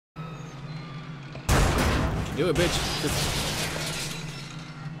Do it, bitch. Just...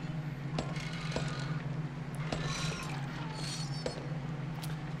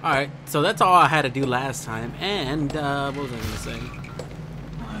 Alright, so that's all I had to do last time. And, what was I gonna say?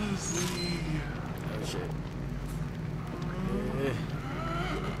 Oh, shit.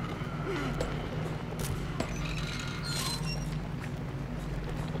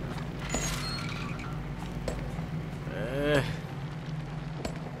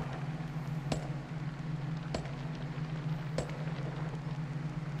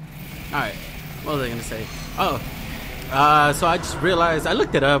 Alright, what was I gonna say? Oh, so I just realized, I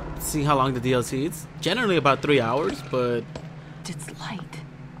looked it up, see how long the DLC is. Generally about 3 hours, but... It's light.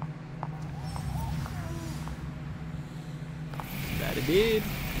 That it did.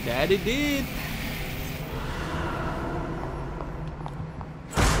 That it did.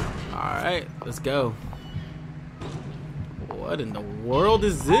 Alright, let's go. What in the world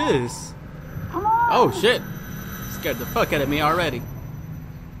is this? Oh shit! Scared the fuck out of me already.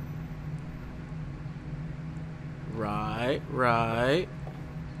 Right.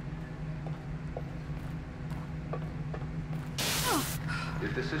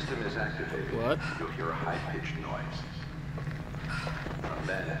 If the system is activated, What? you'll hear a high-pitched noise. From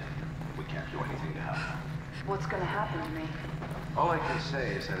then, we can't do anything to help. What's gonna happen to me? All I can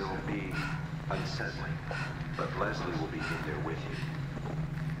say is that it'll be unsettling, but Leslie will be in there with you.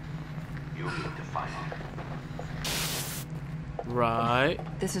 You'll need to find her. Right.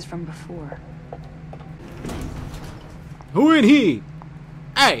 This is from before. Who in he?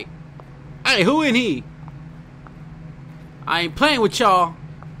 Hey, who in he? I ain't playing with y'all.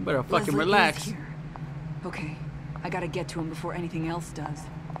 Better fucking Leslie relax. is here. Okay, I gotta get to him before anything else does.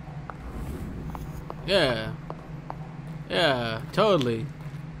 Yeah, totally.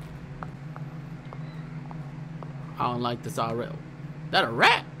 I don't like this already. That a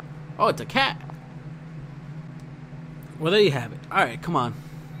rat? Oh, it's a cat. Well, there you have it. All right, come on,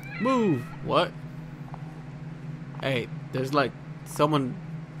 move. What? Hey, there's like someone.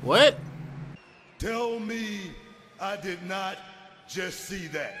 What? Tell me I did not just see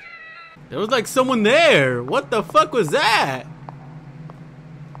that. There was like someone there. What the fuck was that?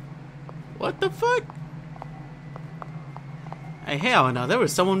 What the fuck? Hey, hell no, there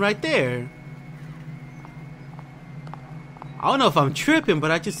was someone right there. I don't know if I'm tripping,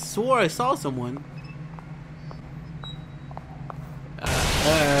 but I just swore I saw someone.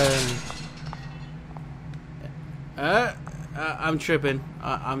 I'm tripping.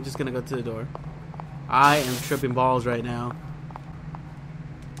 I'm just gonna go to the door. I am tripping balls right now.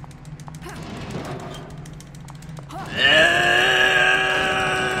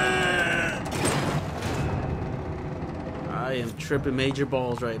 I am tripping major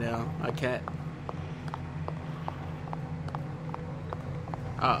balls right now. I can't.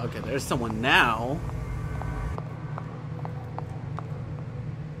 Oh, okay. There's someone now.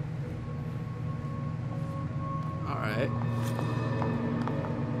 All right.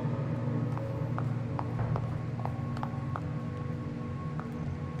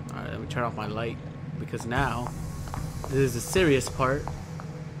 All right. Let me turn off my light because now this is the serious part.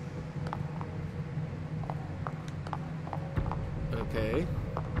 Okay.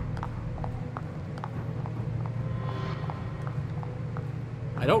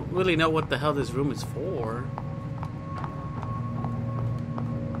 I don't really know what the hell this room is for.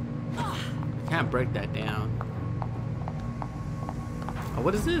 I can't break that down. Oh,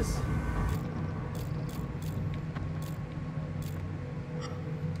 what is this?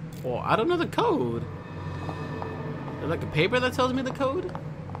 Well, I don't know the code. There's like a paper that tells me the code?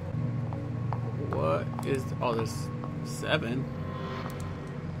 What is... Oh, there's 7.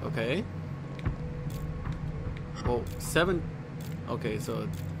 Okay. Well, 7... Okay, so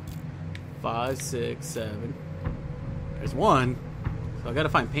 5, 6, 7. There's 1. So I gotta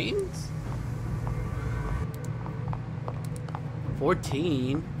find paintings?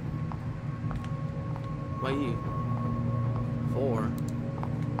 14. Why you? 4.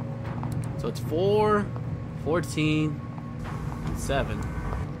 So it's 4, 14, and 7.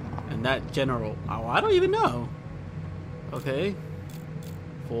 And that general... Oh, I don't even know. Okay.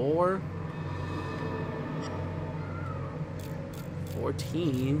 4...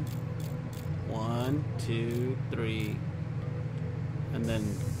 14, 1, 2, 3, and then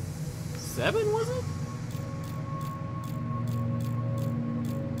 7, was it?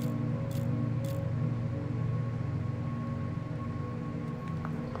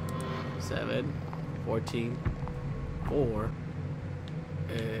 Seven, 14, 4.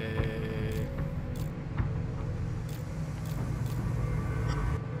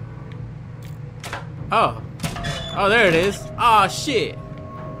 Oh, there it is. Oh shit!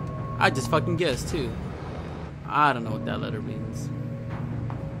 I just fucking guessed too. I don't know what that letter means.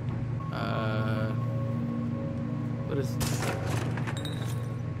 What is...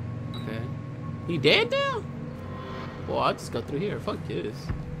 Okay. He dead now? Well, I'll just go through here. Fuck this.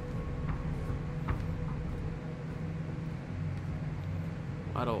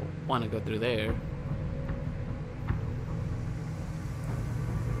 I don't want to go through there.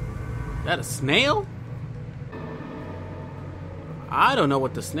 Is that a snail? I don't know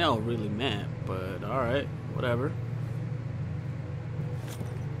what the snail really meant, but alright, whatever.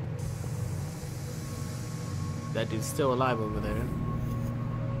 That dude's still alive over there.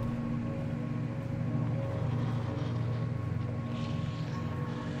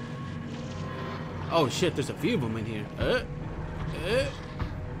 Oh shit, there's a few of them in here.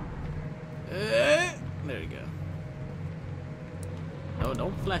 There you go. No,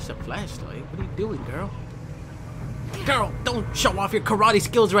 don't flash the flashlight. What are you doing, girl? Girl, don't show off your karate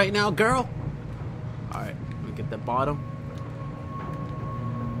skills right now, girl. Alright, let me get the bottom.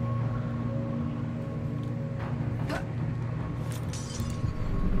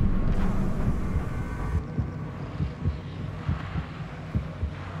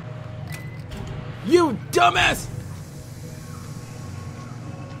 You dumbass!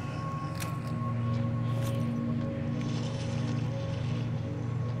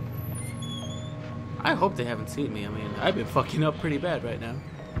 I hope they haven't seen me. I mean, I've been fucking up pretty bad right now.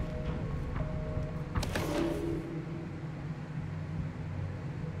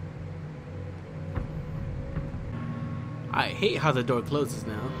 I hate how the door closes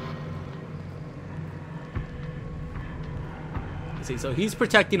now. See, so he's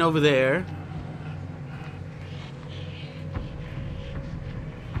protecting over there.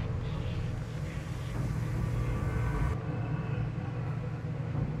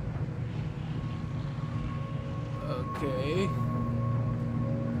 Okay.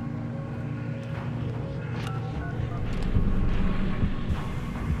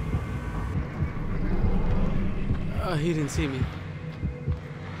 Oh, he didn't see me.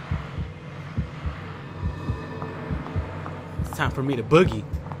 It's time for me to boogie.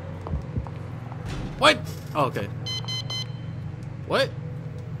 What? Oh, okay. What?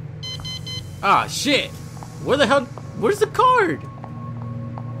 Ah, shit. Where the hell? Where's the card?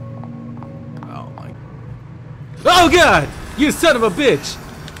 Oh god! You son of a bitch!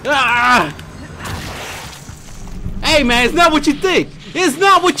 Ah! Hey man, it's not what you think! It's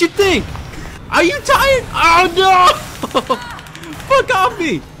not what you think! Are you tired? Oh no! Fuck off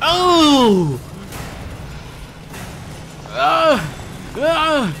me! Oh!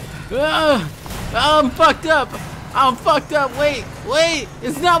 I'm fucked up! I'm fucked up! Wait!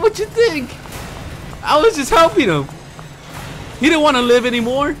 It's not what you think! I was just helping him! He didn't want to live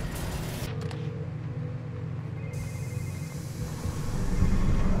anymore!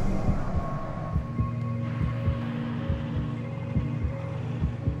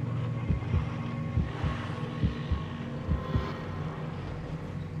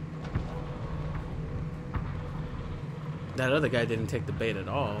 That other guy didn't take the bait at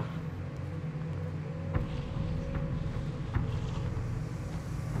all.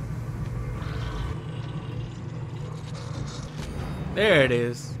 There it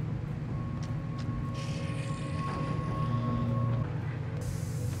is.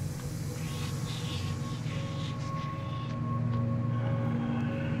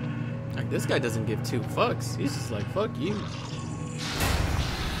 Like, this guy doesn't give two fucks. He's just like, fuck you.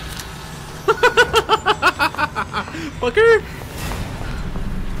 Fucker!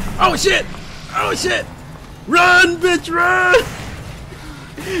 Oh shit! Oh shit! Run, bitch, run!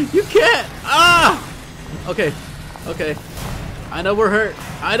 You can't! Ah! Okay, okay. I know we're hurt.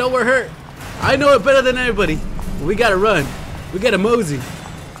 I know we're hurt. I know it better than everybody. We gotta run. We gotta mosey.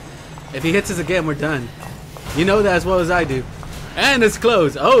 If he hits us again, we're done. You know that as well as I do. And it's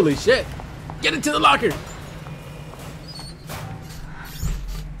closed. Holy shit! Get into the locker!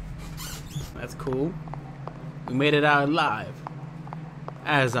 That's cool. We made it out alive.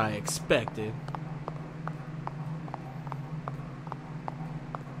 As I expected.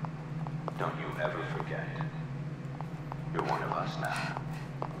 Don't you ever forget. You're one of us now.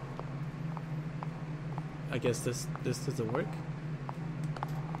 I guess this doesn't work.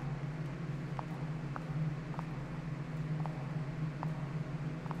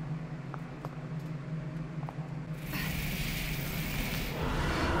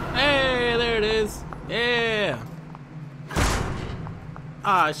 Hey, there it is. Yeah.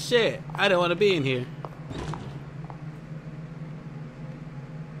 Ah, shit. I don't want to be in here.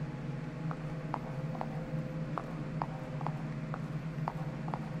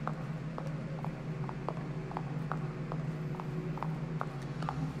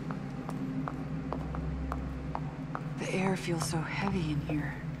 air feels so heavy in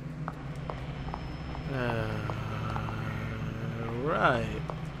here. Right.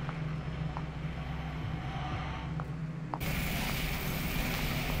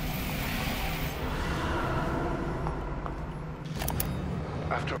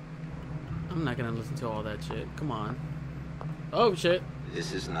 I'm not gonna listen to all that shit. Come on. Oh shit.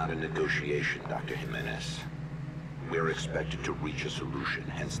 This is not a negotiation, Dr. Jimenez. We're expected to reach a solution,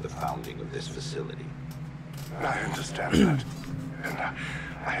 hence the founding of this facility. I understand that, and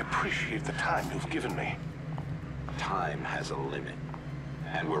I appreciate the time you've given me. Time has a limit,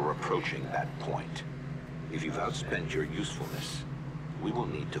 and we're approaching that point. If you've outspent your usefulness, we will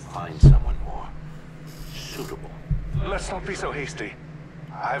need to find someone more suitable. Let's not be so hasty.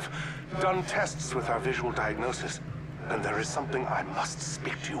 I've done tests with our visual diagnosis, and there is something I must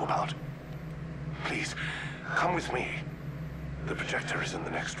speak to you about. Please, come with me. The projector is in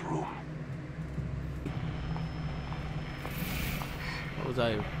the next room. What was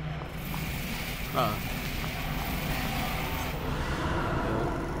I?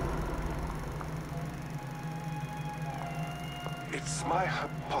 It's my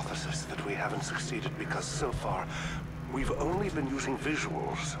hypothesis that we haven't succeeded because so far, we've only been using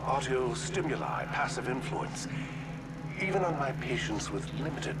visuals, audio stimuli, passive influence. Even on my patients with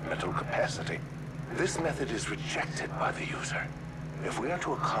limited mental capacity, this method is rejected by the user. If we are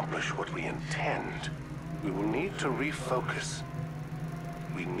to accomplish what we intend, we will need to refocus.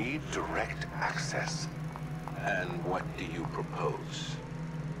 We need direct access. And what do you propose?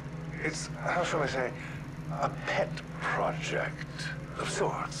 It's, how shall I say, a pet project of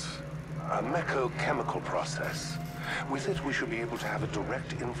sorts. A mecho-chemical process. With it, we should be able to have a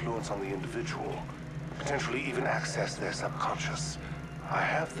direct influence on the individual, potentially even access their subconscious. I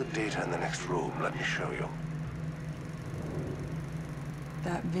have the data in the next room. Let me show you.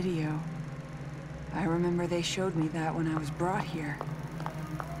 That video. I remember they showed me that when I was brought here.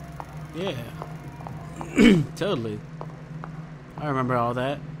 Yeah. Totally. I remember all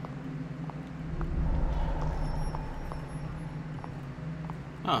that.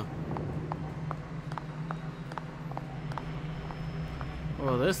 Huh.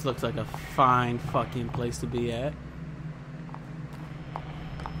 Well, this looks like a fine fucking place to be at.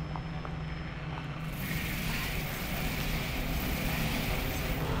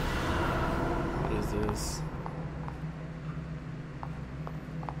 What is this?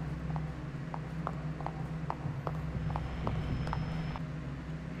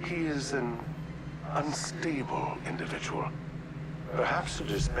 He is an unstable individual. Perhaps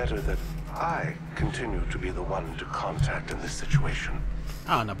it is better that I continue to be the one to contact in this situation.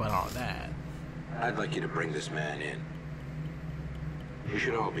 I don't know about all that. I'd like you to bring this man in. You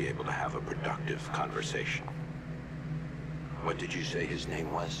should all be able to have a productive conversation. What did you say his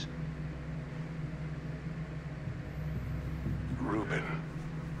name was? Ruben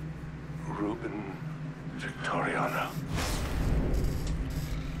Victoriano.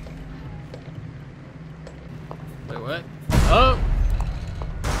 Wait, what? Oh!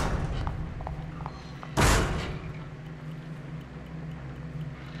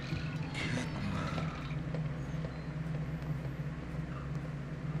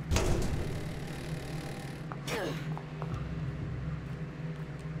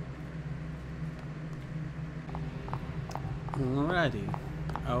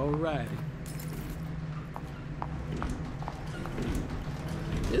 Alrighty.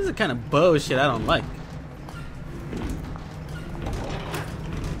 This is the kind of bullshit I don't like.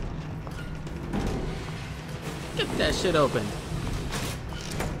 Get that shit open.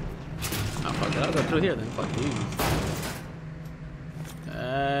 Oh fuck it, I'll go through here then. Fuck these.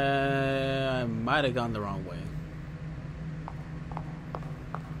 I might have gone the wrong way.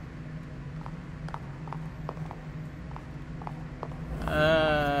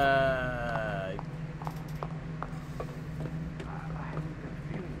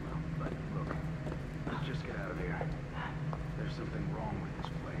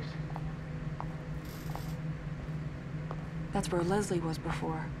 That's where Leslie was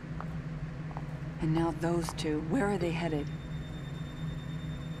before. And now those two, where are they headed?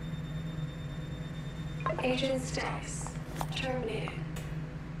 Agent status terminated.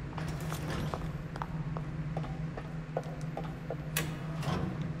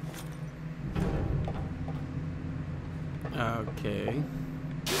 Okay.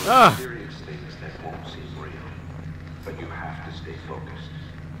 Ah! Serious things that won't seem real, but you have to stay focused.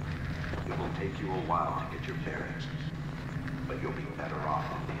 It will take you a while to get your bearings, but you'll be better off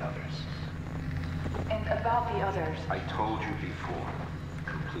than the others. And about the others. I told you before,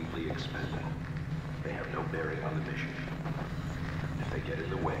 completely expendable. They have no bearing on the mission. If they get in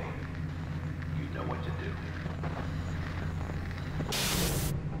the way, you know what to do.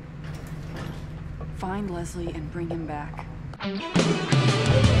 Find Leslie and bring him back.